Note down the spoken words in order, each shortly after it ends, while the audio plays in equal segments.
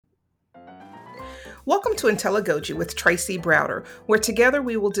Welcome to Intelligogy with Tracy Browder, where together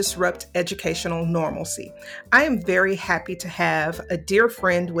we will disrupt educational normalcy. I am very happy to have a dear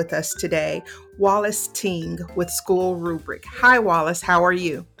friend with us today, Wallace Ting with School Rubric. Hi, Wallace. How are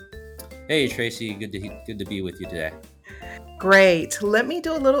you? Hey Tracy, good to be with you today. Great. Let me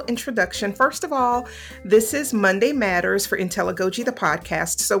do a little introduction. First of all, this is Monday Matters for Intelligogy, the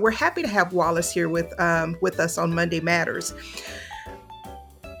podcast. So we're happy to have Wallace here with us on Monday Matters.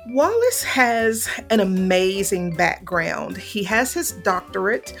 Wallace has an amazing background. He has his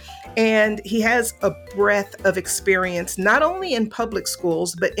doctorate and he has a breadth of experience, not only in public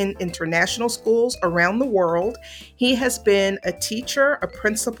schools, but in international schools around the world. He has been a teacher, a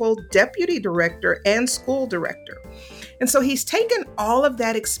principal, deputy director, and school director. And so he's taken all of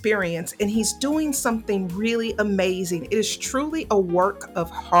that experience and he's doing something really amazing. It is truly a work of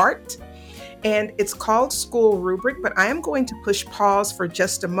heart and it's called School Rubric, but I am going to push pause for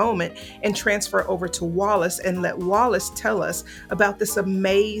just a moment and transfer over to Wallace and let Wallace tell us about this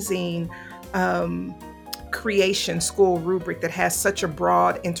amazing creation, School Rubric, that has such a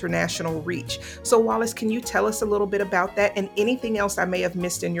broad international reach. So Wallace, can you tell us a little bit about that and anything else I may have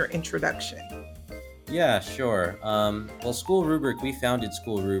missed in your introduction? Yeah, sure. School Rubric, we founded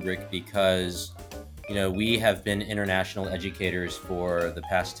School Rubric because, we have been international educators for the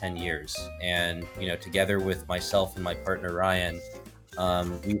past 10 years. And, together with myself and my partner, Ryan,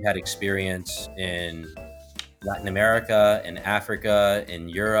 we've had experience in Latin America, in Africa, in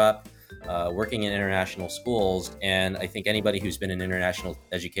Europe, working in international schools. And I think anybody who's been in international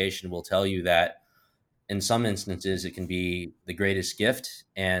education will tell you that in some instances, it can be the greatest gift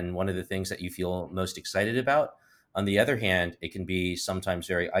and one of the things that you feel most excited about. On the other hand, it can be sometimes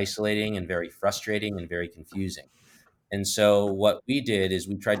very isolating and very frustrating and very confusing. And so, what we did is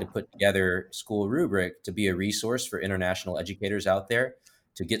we tried to put together School Rubric to be a resource for international educators out there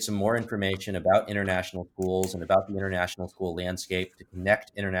to get some more information about international schools and about the international school landscape, to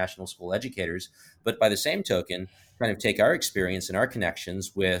connect international school educators. But by the same token, kind of take our experience and our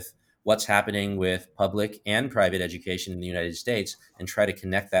connections with what's happening with public and private education in the United States and try to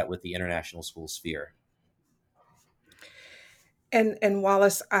connect that with the international school sphere. And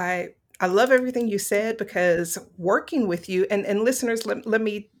Wallace, I love everything you said because working with you and listeners, let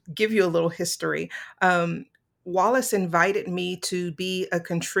me give you a little history. Wallace invited me to be a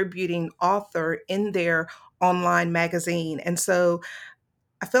contributing author in their online magazine. And so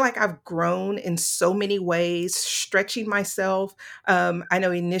I feel like I've grown in so many ways, stretching myself. I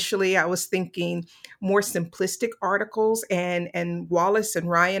know initially I was thinking more simplistic articles, and Wallace and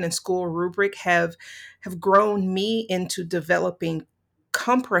Ryan and School Rubric have grown me into developing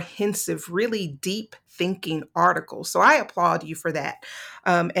comprehensive, really deep thinking articles. So I applaud you for that,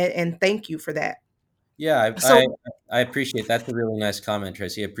 and thank you for that. Yeah, So I appreciate that. That's a really nice comment,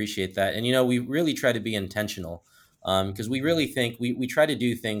 Tracy. I appreciate that. And, we really try to be intentional because we really think we try to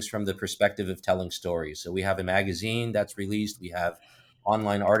do things from the perspective of telling stories. So we have a magazine that's released, we have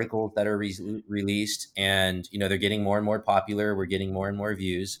online articles that are released, and, they're getting more and more popular. We're getting more and more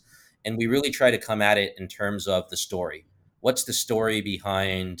views. And we really try to come at it in terms of the story. What's the story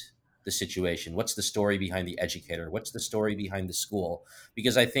behind the situation? What's the story behind the educator? What's the story behind the school?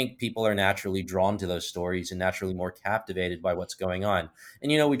 Because I think people are naturally drawn to those stories and naturally more captivated by what's going on.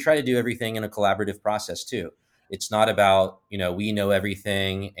 And, we try to do everything in a collaborative process too. It's not about, we know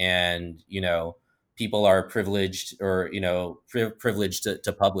everything and, people are privileged or, privileged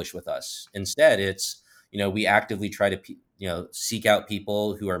to publish with us. Instead, it's, we actively try to, seek out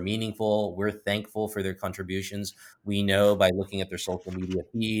people who are meaningful. We're thankful for their contributions. We know by looking at their social media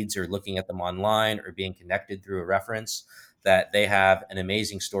feeds or looking at them online or being connected through a reference that they have an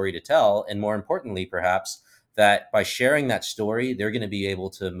amazing story to tell. And more importantly, perhaps, that by sharing that story, they're going to be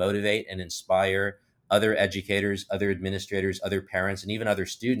able to motivate and inspire other educators, other administrators, other parents, and even other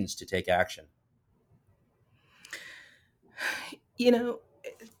students to take action. you know,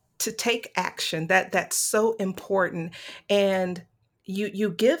 to take action, that's so important, and you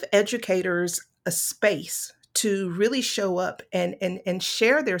give educators a space to really show up and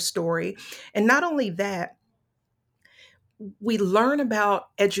share their story. And not only that, we learn about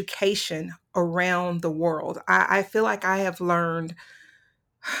education around the world. I feel like I have learned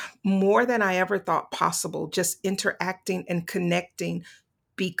more than I ever thought possible just interacting and connecting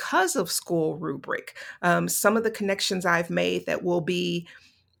because of School Rubric. Some of the connections I've made that will be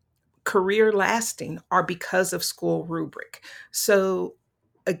career lasting are because of School Rubric. So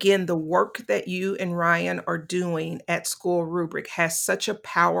again, the work that you and Ryan are doing at School Rubric has such a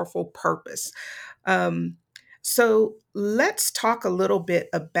powerful purpose. Um, so let's talk a little bit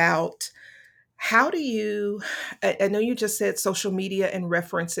about How do you, I know you just said social media and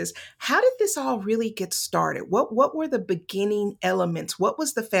references. How did this all really get started? What were the beginning elements? What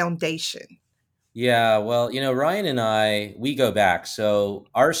was the foundation? Yeah, well, Ryan and I, we go back. So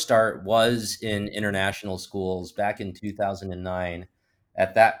our start was in international schools back in 2009.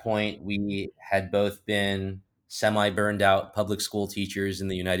 At that point, we had both been semi burned out public school teachers in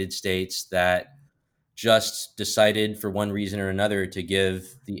the United States that just decided for one reason or another to give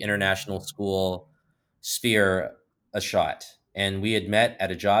the international school sphere a shot. And we had met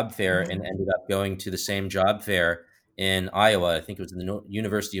at a job fair and ended up going to the same job fair in Iowa. I think it was the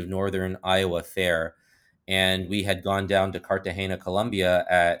University of Northern Iowa Fair. And we had gone down to Cartagena, Colombia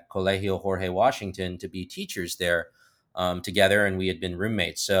at Colegio Jorge Washington to be teachers there together. And we had been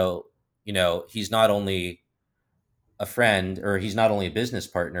roommates. So, he's not only a friend, or he's not only a business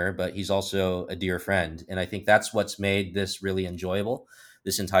partner, but he's also a dear friend. And I think that's what's made this really enjoyable,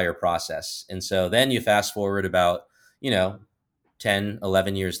 this entire process. And so then you fast forward about, you know, 10,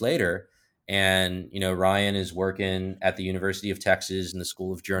 11 years later, and, Ryan is working at the University of Texas in the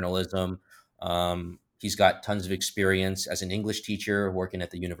School of Journalism. He's got tons of experience as an English teacher, working at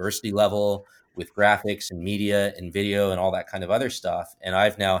the university level with graphics and media and video and all that kind of other stuff. And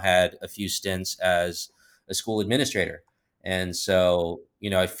I've now had a few stints as a school administrator. And so,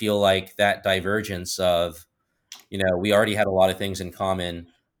 I feel like that divergence of, we already had a lot of things in common,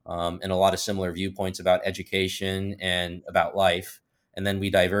 and a lot of similar viewpoints about education and about life. And then we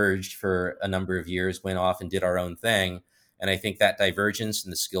diverged for a number of years, went off and did our own thing. And I think that divergence in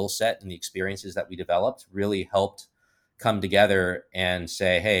the skill set and the experiences that we developed really helped come together and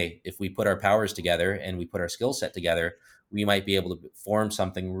say, hey, if we put our powers together and we put our skill set together, we might be able to form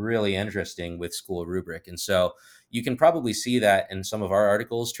something really interesting with School Rubric. And so you can probably see that in some of our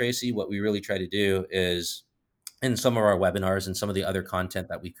articles, Tracy. What we really try to do is, in some of our webinars and some of the other content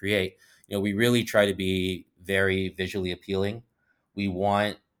that we create, we really try to be very visually appealing. We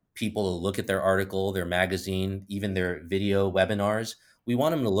want people to look at their article, their magazine, even their video webinars. We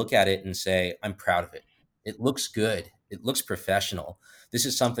want them to look at it and say, I'm proud of it. It looks good. It looks professional. This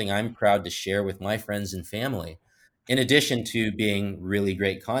is something I'm proud to share with my friends and family, in addition to being really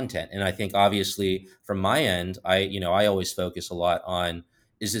great content. And I think obviously from my end, I always focus a lot on,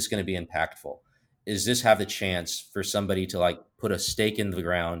 is this going to be impactful? Is this have the chance for somebody to like put a stake in the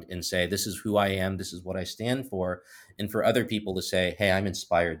ground and say, this is who I am, this is what I stand for, and for other people to say, hey, I'm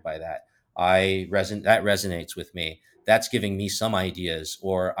inspired by that. That resonates with me. That's giving me some ideas,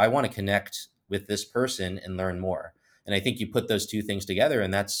 or I want to connect with this person and learn more. And I think you put those two things together,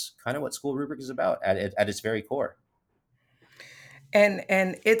 and that's kind of what School Rubric is about at its very core. And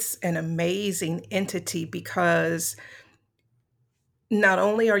it's an amazing entity because not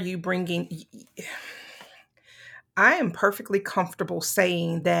only are you bringing, I am perfectly comfortable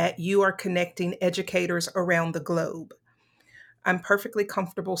saying that you are connecting educators around the globe. I'm perfectly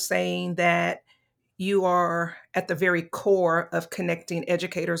comfortable saying that you are at the very core of connecting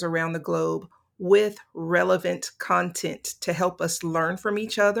educators around the globe with relevant content to help us learn from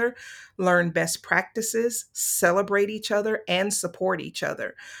each other, learn best practices, celebrate each other, and support each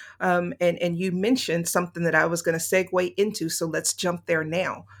other. And you mentioned something that I was going to segue into, so let's jump there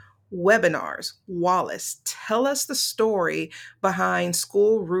now. Webinars. Wallace, tell us the story behind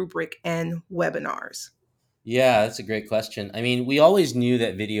School Rubric and webinars. Yeah, that's a great question. I mean, we always knew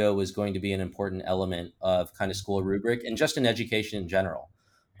that video was going to be an important element of kind of School Rubric and just in education in general.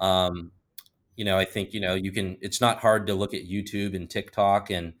 Um, I think, it's not hard to look at YouTube and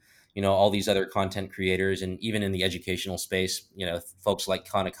TikTok and, all these other content creators, and even in the educational space, folks like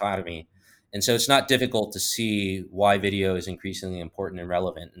Khan Academy. And so it's not difficult to see why video is increasingly important and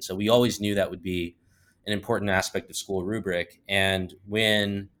relevant. And so we always knew that would be an important aspect of School Rubric. And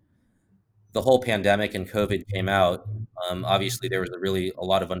when the whole pandemic and COVID came out, obviously there was a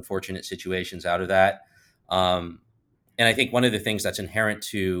lot of unfortunate situations out of that. Um, and I think one of the things that's inherent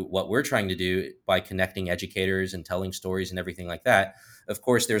to what we're trying to do by connecting educators and telling stories and everything like that, of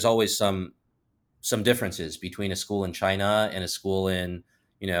course, there's always some differences between a school in China and a school in,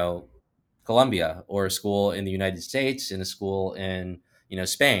 you know, Colombia, or a school in the United States and a school in,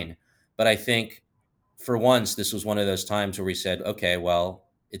 Spain. But I think for once, this was one of those times where we said, okay, well,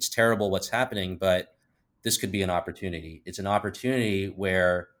 it's terrible what's happening, but this could be an opportunity. It's an opportunity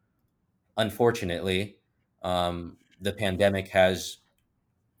where, unfortunately, the pandemic has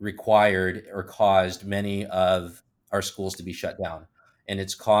required or caused many of our schools to be shut down. And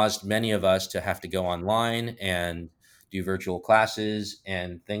it's caused many of us to have to go online and do virtual classes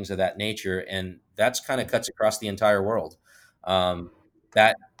and things of that nature. And that's kind of cuts across the entire world.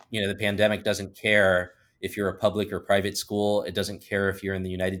 That, the pandemic doesn't care if you're a public or private school. It doesn't care if you're in the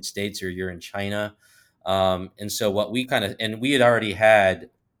United States or you're in China. And so what we kind of, and we had already had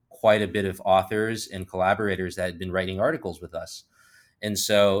quite a bit of authors and collaborators that had been writing articles with us. And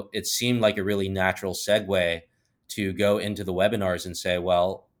so it seemed like a really natural segue to go into the webinars and say,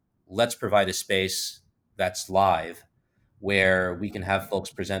 well, let's provide a space that's live where we can have folks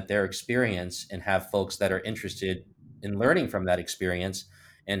present their experience and have folks that are interested in learning from that experience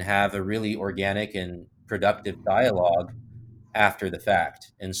and have a really organic and productive dialogue after the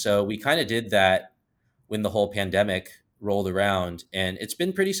fact. And so we kind of did that when the whole pandemic rolled around, and it's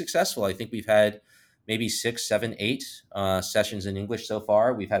been pretty successful. I think we've had maybe six, seven, eight sessions in English so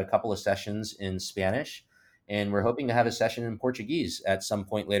far. We've had a couple of sessions in Spanish, and we're hoping to have a session in Portuguese at some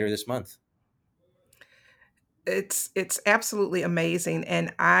point later this month. It's absolutely amazing,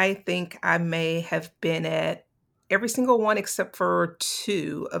 and I think I may have been at every single one except for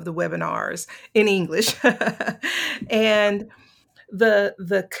 2 of the webinars in English. And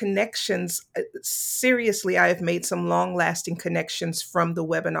the connections, seriously, I have made some long-lasting connections from the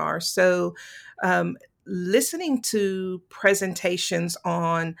webinar. So, listening to presentations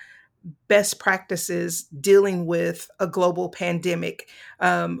on best practices dealing with a global pandemic,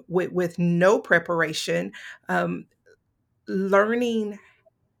 with no preparation, um, learning.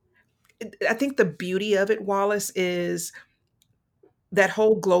 I think the beauty of it, Wallace, is that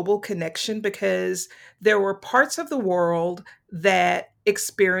whole global connection, because there were parts of the world that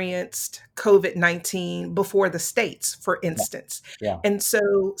experienced COVID-19 before the States, for Yeah. instance. Yeah. And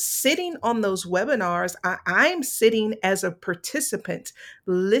so sitting on those webinars, I'm sitting as a participant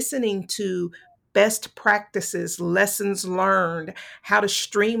listening to best practices, lessons learned, how to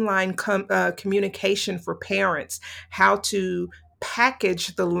streamline communication for parents, how to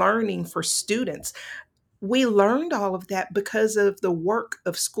package the learning for students. We learned all of that because of the work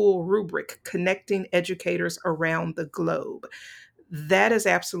of School Rubric, connecting educators around the globe. That is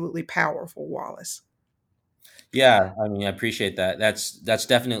absolutely powerful, Wallace. Yeah, I mean, I appreciate that. That's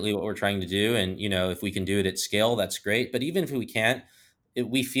definitely what we're trying to do, and if we can do it at scale, that's great. But even if we can't,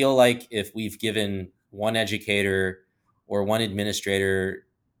 we feel like if we've given one educator or one administrator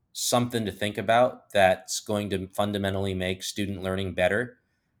something to think about that's going to fundamentally make student learning better,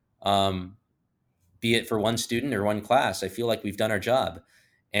 um, be it for one student or one class, I feel like we've done our job.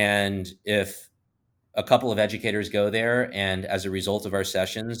 And if a couple of educators go there and as a result of our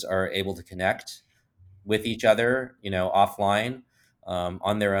sessions are able to connect with each other, offline,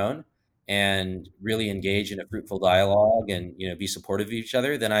 on their own, and really engage in a fruitful dialogue and be supportive of each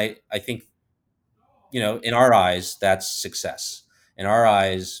other, then I think in our eyes that's success. In our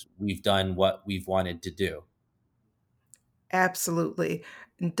eyes, we've done what we've wanted to do. Absolutely.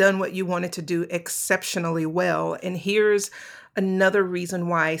 Done what you wanted to do exceptionally well. And here's another reason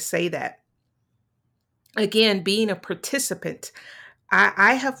why I say that. Again, being a participant,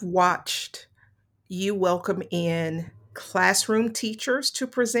 I have watched you welcome in classroom teachers to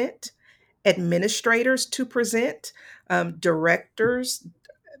present, administrators to present, directors,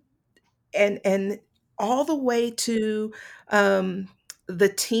 and all the way to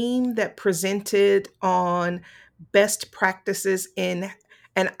the team that presented on best practices in.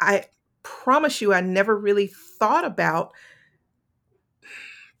 And I promise you, I never really thought about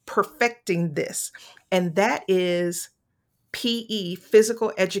perfecting this, and that is PE,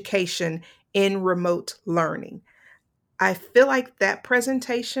 physical education in remote learning. I feel like that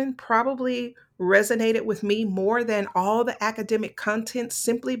presentation probably resonated with me more than all the academic content,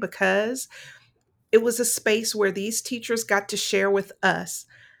 simply because it was a space where these teachers got to share with us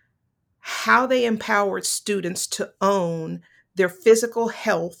how they empowered students to own their physical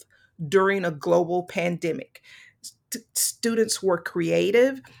health during a global pandemic. Students were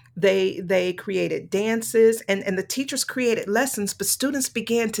creative. They created dances, and the teachers created lessons, but students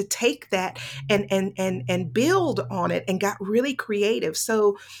began to take that and build on it and got really creative.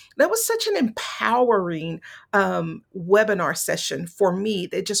 So that was such an empowering webinar session for me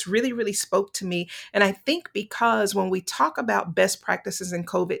that just really, really spoke to me. And I think because when we talk about best practices in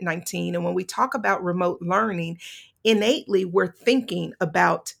COVID-19 and when we talk about remote learning, innately we're thinking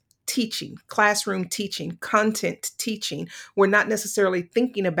about teaching, classroom teaching, content teaching. We're not necessarily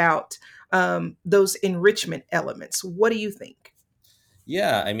thinking about those enrichment elements. What do you think?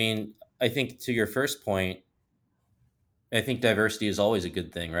 Yeah, I mean, I think to your first point, I think diversity is always a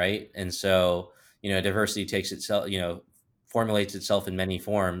good thing, right? And so, diversity takes itself, formulates itself in many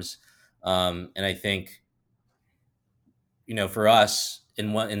forms. And I think, for us,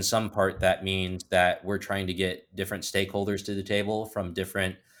 in some part, that means that we're trying to get different stakeholders to the table from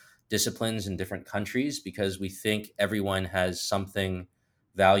different disciplines and different countries because we think everyone has something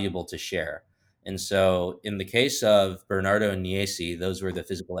valuable to share. And so, in the case of Bernardo and Niesi, those were the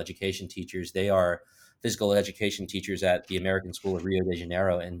physical education teachers. They are physical education teachers at the American School of Rio de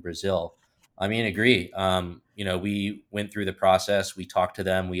Janeiro in Brazil. I mean, agree. We went through the process. We talked to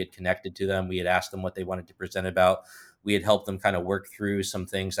them. We had connected to them. We had asked them what they wanted to present about. We had helped them kind of work through some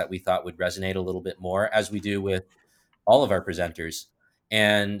things that we thought would resonate a little bit more, as we do with all of our presenters.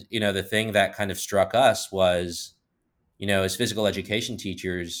 And the thing that kind of struck us was, as physical education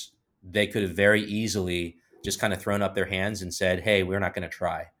teachers, they could have very easily just kind of thrown up their hands and said, "Hey, we're not going to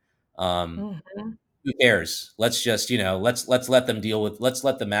try." Um, Mhm. who cares? Let's just, let's let them deal with, let's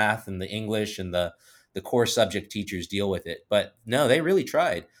let the math and the English and the core subject teachers deal with it. But no, they really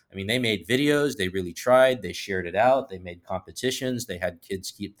tried. I mean, they made videos, they really tried, they shared it out, they made competitions, they had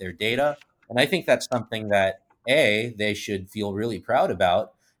kids keep their data. And I think that's something that A, they should feel really proud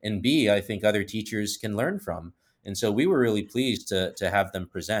about, and B, I think other teachers can learn from. And so we were really pleased to have them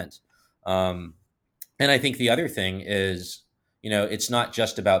present. Um, and I think the other thing is, it's not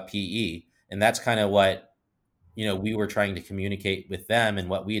just about PE. And that's kind of what, we were trying to communicate with them, and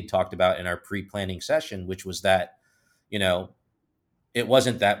what we had talked about in our pre-planning session, which was that, you know, it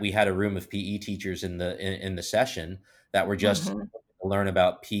wasn't that we had a room of PE teachers in the session that were just Mhm. to learn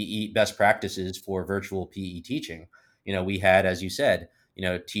about PE best practices for virtual PE teaching. We had, as you said,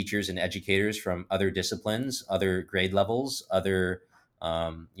 teachers and educators from other disciplines, other grade levels, other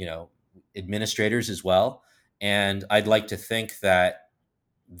administrators as well. And I'd like to think that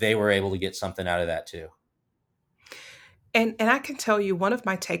they were able to get something out of that too. And I can tell you one of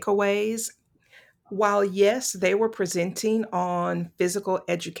my takeaways, while yes, they were presenting on physical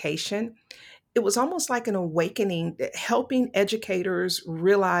education, it was almost like an awakening, helping educators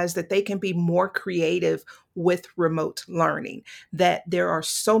realize that they can be more creative with remote learning, that there are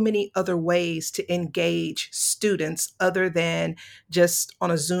so many other ways to engage students other than just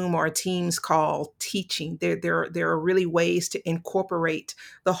on a Zoom or a Teams call teaching. There are really ways to incorporate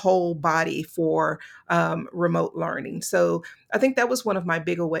the whole body for remote learning. So I think that was one of my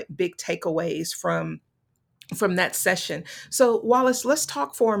big takeaways from that session. So, Wallace, let's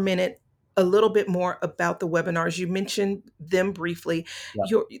talk for a minute a little bit more about the webinars. You mentioned them briefly.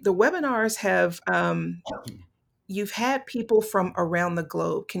 The webinars have you've had people from around the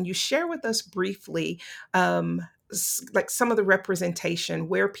globe. Can you share with us briefly, like some of the representation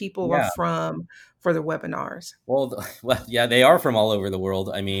where people are Yeah. from for the webinars? Well, well, yeah, they are from all over the world.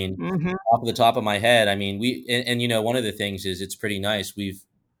 I mean, Hmm. off the top of my head, I mean, one of the things is it's pretty nice. We've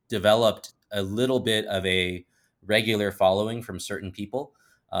developed a little bit of a regular following from certain people.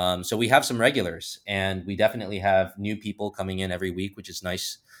 So we have some regulars, and we definitely have new people coming in every week, which is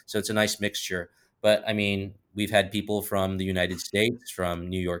nice. So it's a nice mixture. But I mean, we've had people from the United States, from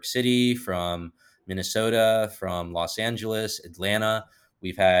New York City, from Minnesota, from Los Angeles, Atlanta.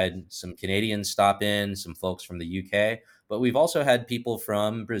 We've had some Canadians stop in, some folks from the UK, but we've also had people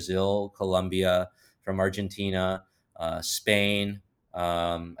from Brazil, Colombia, from Argentina, Spain.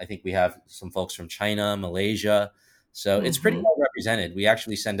 I think we have some folks from China, Malaysia. So it's pretty Hmm. well represented. We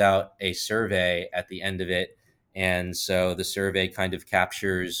actually send out a survey at the end of it, and so the survey kind of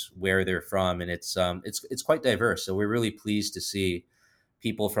captures where they're from, and it's quite diverse. So we're really pleased to see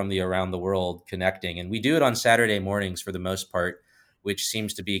people from the around the world connecting. And we do it on Saturday mornings for the most part, which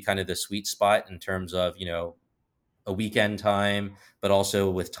seems to be kind of the sweet spot in terms of, a weekend time, but also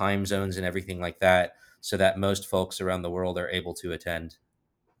with time zones and everything like that, so that most folks around the world are able to attend.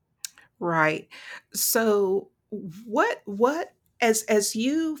 Right. So what as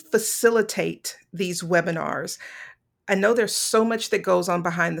you facilitate these webinars, I know there's so much that goes on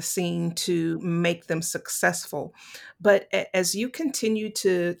behind the scene to make them successful, but as you continue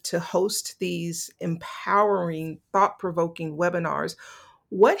to host these empowering, thought-provoking webinars,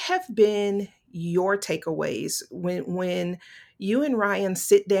 what have been your takeaways when you and Ryan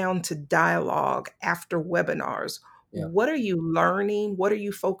sit down to dialogue after webinars? Yeah. What are you learning? What are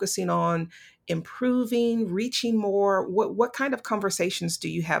you focusing on improving, reaching more? What kind of conversations do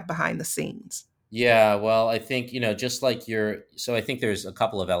you have behind the scenes? Yeah, well, I think, just like so I think there's a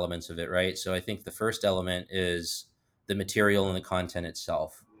couple of elements of it, right? So I think the first element is the material and the content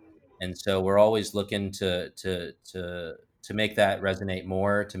itself. And so we're always looking to make that resonate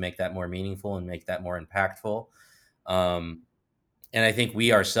more, to make that more meaningful and make that more impactful. Um, and I think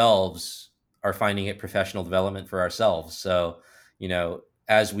we ourselves are finding it professional development for ourselves. So,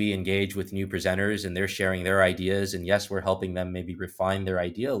 as we engage with new presenters and they're sharing their ideas, and yes, we're helping them maybe refine their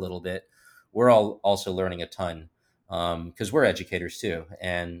idea a little bit, we're all also learning a ton, because we're educators too,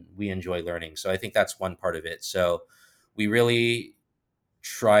 and we enjoy learning. So I think that's one part of it. So we really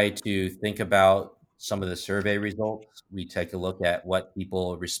try to think about some of the survey results. We take a look at what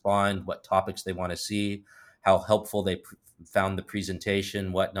people respond, what topics they want to see, how helpful they found the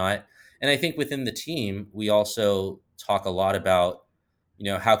presentation, whatnot. And I think within the team, we also talk a lot about,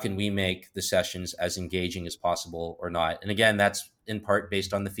 how can we make the sessions as engaging as possible or not. And again, that's in part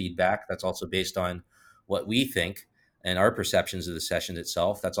based on the feedback. That's also based on what we think and our perceptions of the session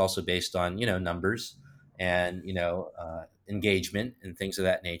itself. That's also based on, numbers and, engagement and things of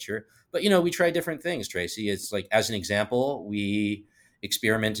that nature. But, we try different things, Tracy. It's like, as an example, we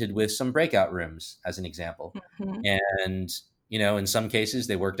experimented with some breakout rooms as an example. Mhm. And, in some cases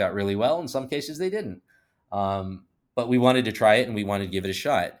they worked out really well. In some cases they didn't. But we wanted to try it and we wanted to give it a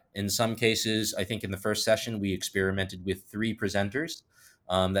shot. In some cases, I think in the first session, we experimented with three presenters.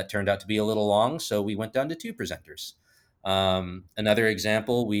 That turned out to be a little long. So we went down to two presenters. Another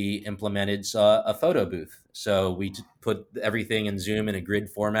example, we implemented a photo booth. So we put everything in Zoom in a grid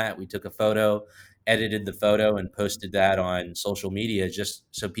format. We took a photo, edited the photo, and posted that on social media just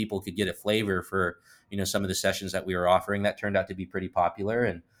so people could get a flavor for some of the sessions that we were offering. That turned out to be pretty popular,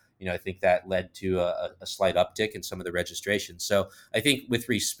 and I think that led to a slight uptick in some of the registrations. So I think with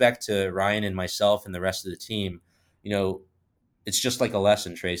respect to Ryan and myself and the rest of the team, it's just like a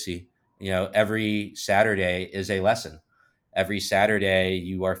lesson, Tracy. Every Saturday is a lesson. Every Saturday,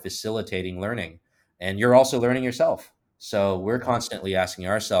 you are facilitating learning and you're also learning yourself. So we're constantly asking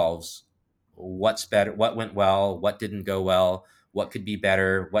ourselves, what's better? What went well? What didn't go well? What could be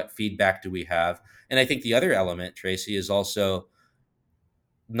better? What feedback do we have? And I think the other element, Tracy, is also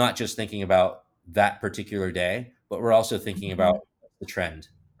not just thinking about that particular day, but we're also thinking about Mhm. the trend,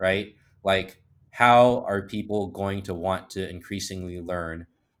 right? Like, how are people going to want to increasingly learn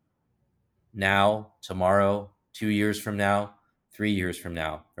now, tomorrow, 2 years from now, 3 years from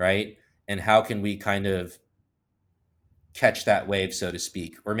now, right? And how can we kind of catch that wave, so to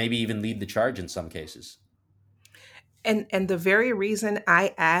speak, or maybe even lead the charge in some cases? And the very reason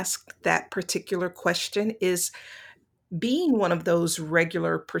I asked that particular question is being one of those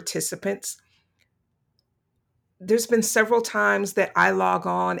regular participants. There's been several times that I log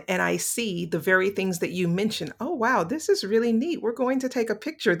on and I see the very things that you mentioned. Oh wow, this is really neat. We're going to take a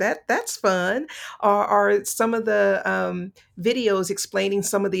picture. That's fun. Or some of the videos explaining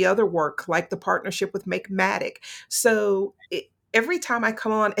some of the other work, like the partnership with Makematic. So every time I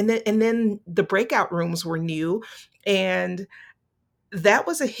come on, and then the breakout rooms were new, and that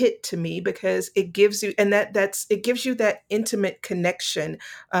was a hit to me because it gives you, and that's it gives you that intimate connection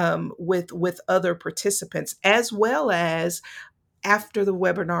with other participants, as well as after the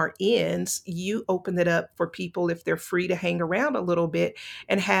webinar ends, you open it up for people if they're free to hang around a little bit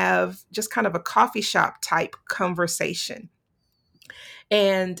and have just kind of a coffee shop type conversation.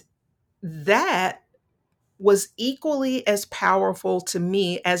 And that was equally as powerful to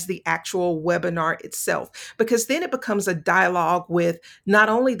me as the actual webinar itself, because then it becomes a dialogue with not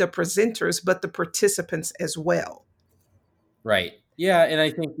only the presenters, but the participants as well. Right. Yeah, and I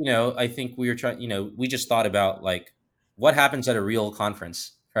think we were trying, we just thought about like what happens at a real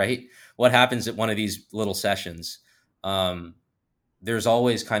conference, right? What happens at one of these little sessions? Um, there's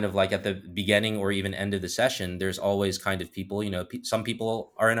always kind of like at the beginning or even end of the session, there's always kind of people, some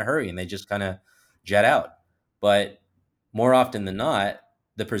people are in a hurry and they just kind of jet out. But more often than not,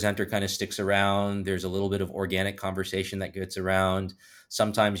 the presenter kind of sticks around. There's a little bit of organic conversation that gets around.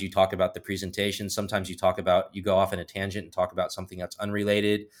 Sometimes you talk about the presentation. Sometimes you go off in a tangent and talk about something that's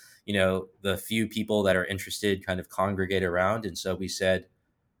unrelated. The few people that are interested kind of congregate around. And so we said,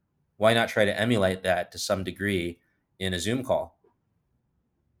 why not try to emulate that to some degree in a Zoom call?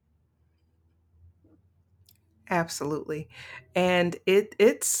 Absolutely. And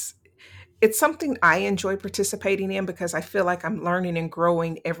it's something I enjoy participating in because I feel like I'm learning and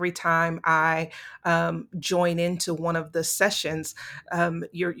growing every time I join into one of the sessions.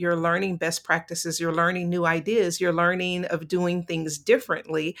 You're learning best practices, you're learning new ideas, you're learning of doing things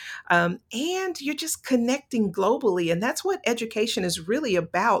differently, and you're just connecting globally. And that's what education is really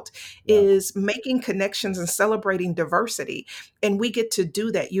about: Yeah. is making connections and celebrating diversity. And we get to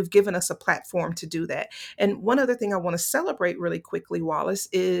do that. You've given us a platform to do that. And one other thing I want to celebrate really quickly, Wallace,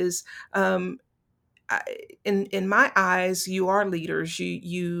 is um, I, in my eyes, you are leaders.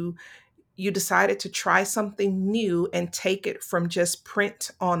 You decided to try something new and take it from just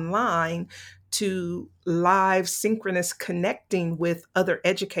print online to live synchronous connecting with other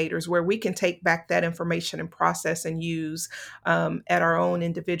educators, where we can take back that information and process and use at our own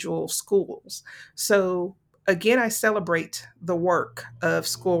individual schools. So again, I celebrate the work of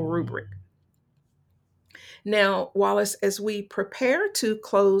School Rubric. Now, Wallace, as we prepare to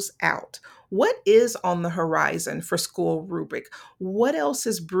close out, What is on the horizon for School Rubric? What else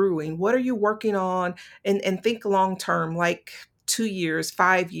is brewing? What are you working on? And think long term, like 2 years,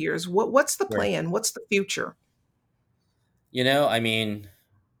 5 years. What's the Sure. plan? What's the future? I mean,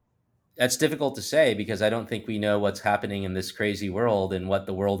 that's difficult to say because I don't think we know what's happening in this crazy world and what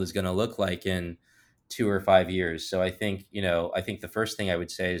the world is going to look like in 2 or 5 years. So I think the first thing I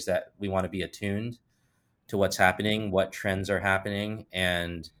would say is that we want to be attuned to what's happening, what trends are happening,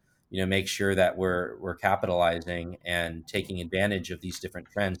 and make sure that we're capitalizing and taking advantage of these different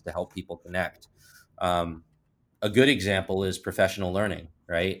trends to help people connect. Um, a good example is professional learning,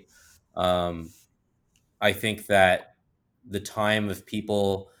 right? Um, I think that the time of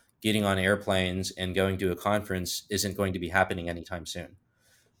people getting on airplanes and going to a conference isn't going to be happening anytime soon.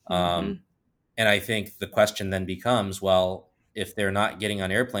 Um, Hmm. and I think the question then becomes, well, if they're not getting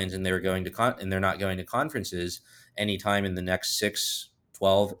on airplanes and and they're not going to conferences anytime in the next 6,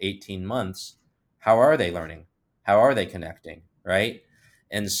 12, 18 months, how are they learning? How are they connecting? Right.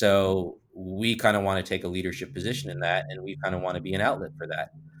 And so we kind of want to take a leadership position in that, and we kind of want to be an outlet for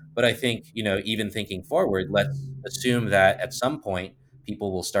that. But I think, even thinking forward, let's assume that at some point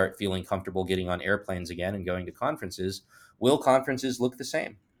people will start feeling comfortable getting on airplanes again and going to conferences. Will conferences look the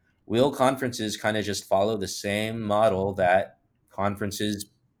same? Will conferences kind of just follow the same model that conferences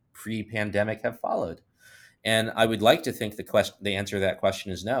pre-pandemic have followed? And I would like to think the answer to that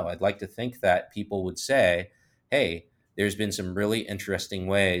question is no. I'd like to think that people would say, "Hey, there's been some really interesting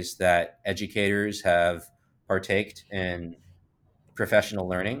ways that educators have partaked in professional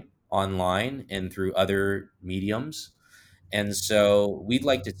learning online and through other mediums. And so we'd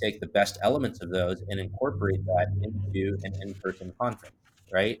like to take the best elements of those and incorporate that into an in-person conference,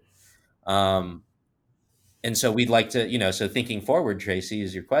 right?" Um, and so we'd like to, so thinking forward, Tracy,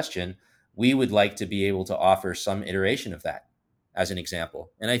 is your question, we would like to be able to offer some iteration of that as an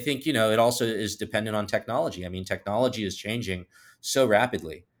example. And I think, it also is dependent on technology. I mean, technology is changing so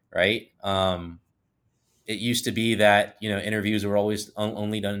rapidly, right? It used to be that, interviews were always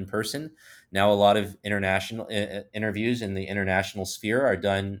only done in person. Now, a lot of international interviews in the international sphere are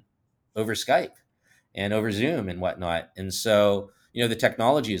done over Skype and over Zoom and whatnot. And so, the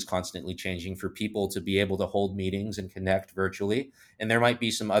technology is constantly changing for people to be able to hold meetings and connect virtually. And there might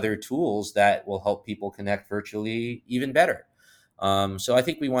be some other tools that will help people connect virtually even better. So I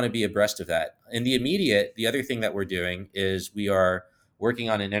think we want to be abreast of that. In the immediate, the other thing that we're doing is we are working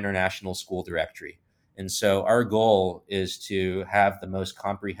on an international school directory. And so our goal is to have the most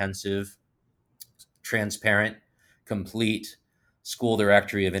comprehensive, transparent, complete school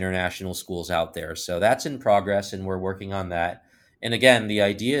directory of international schools out there. So that's in progress and we're working on that. And again, the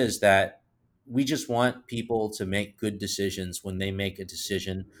idea is that we just want people to make good decisions when they make a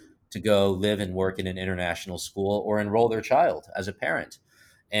decision to go live and work in an international school or enroll their child as a parent.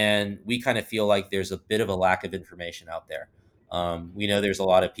 And we kind of feel like there's a bit of a lack of information out there. We know there's a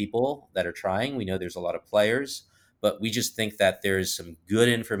lot of people that are trying, we know there's a lot of players, but we just think that there's some good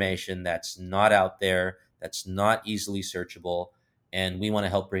information that's not out there, that's not easily searchable, and we want to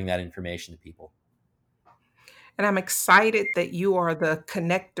help bring that information to people. And I'm excited that you are the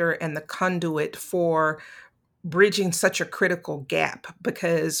connector and the conduit for bridging such a critical gap,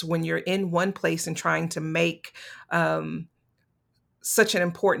 because when you're in one place and trying to make um, such an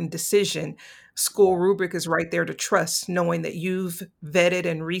important decision, School Rubric is right there to trust, knowing that you've vetted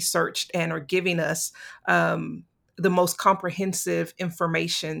and researched and are giving us the most comprehensive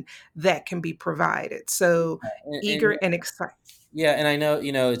information that can be provided. So And eager and excited. yeah, and I know,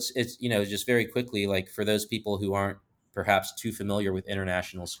 it's just very quickly, like for those people who aren't perhaps too familiar with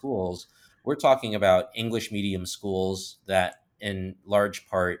international schools, we're talking about English medium schools that in large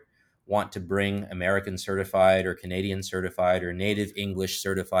part want to bring American certified or Canadian certified or native English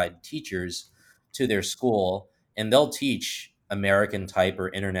certified teachers to their school, and they'll teach American type or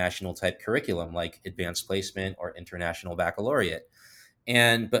international type curriculum like advanced placement or international baccalaureate.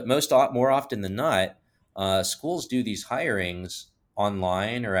 But more often than not, schools do these hirings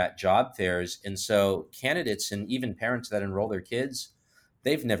online or at job fairs, and so candidates and even parents that enroll their kids,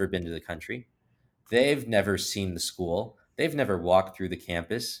 they've never been to the country, they've never seen the school, they've never walked through the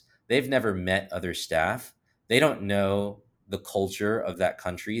campus, they've never met other staff, they don't know the culture of that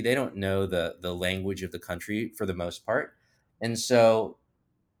country, they don't know the language of the country for the most part, and so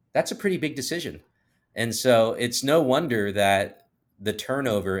that's a pretty big decision. And so it's no wonder that the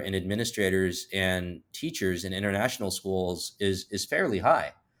turnover in administrators and teachers in international schools is fairly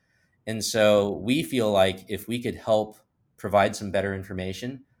high. And so we feel like if we could help provide some better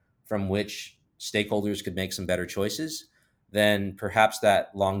information from which stakeholders could make some better choices, then perhaps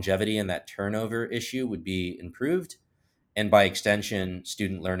that longevity and that turnover issue would be improved. and by extension,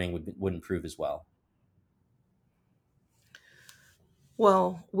 student learning would improve as well.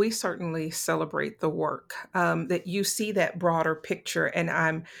 Well, we certainly celebrate the work that you see that broader picture, and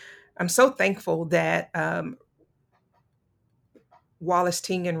I'm so thankful that Wallace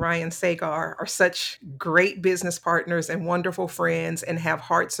Ting and Ryan Sagar are such great business partners and wonderful friends and have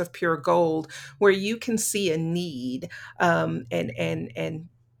hearts of pure gold where you can see a need and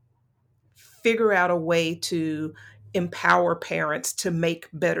figure out a way to empower parents to make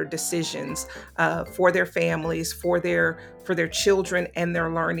better decisions for their families, for their children and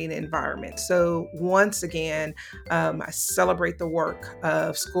their learning environment. So once again, I celebrate the work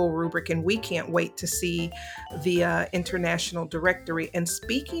of School Rubric, and we can't wait to see the international directory. And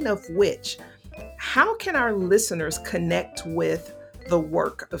speaking of which, how can our listeners connect with the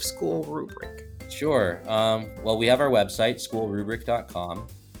work of School Rubric? Sure. Well, we have our website, schoolrubric.com,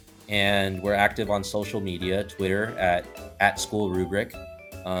 and we're active on social media, Twitter at School Rubric.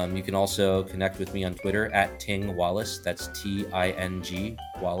 You can also connect with me on Twitter at Ting Wallace. That's Ting Wallace,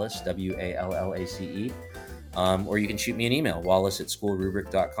 Wallace. Or you can shoot me an email,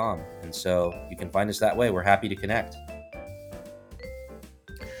 wallace@schoolrubric.com. And so you can find us that way. We're happy to connect.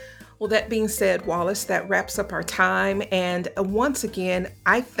 Well, that being said, Wallace, that wraps up our time. And once again,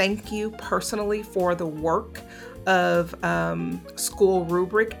 I thank you personally for the work of School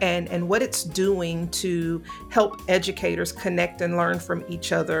Rubric and what it's doing to help educators connect and learn from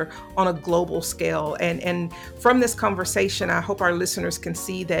each other on a global scale. And from this conversation, I hope our listeners can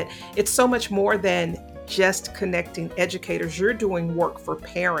see that it's so much more than just connecting educators. You're doing work for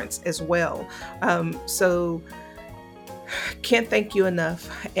parents as well. So can't thank you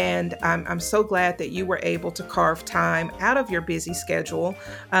enough. And I'm so glad that you were able to carve time out of your busy schedule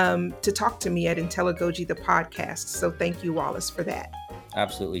to talk to me at IntelliGoji, the podcast. So thank you, Wallace, for that.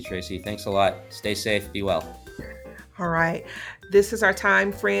 Absolutely, Tracy. Thanks a lot. Stay safe. Be well. All right. This is our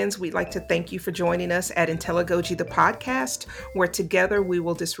time, friends. We'd like to thank you for joining us at IntelliGoji, the podcast, where together we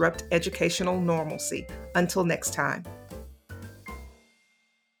will disrupt educational normalcy. Until next time.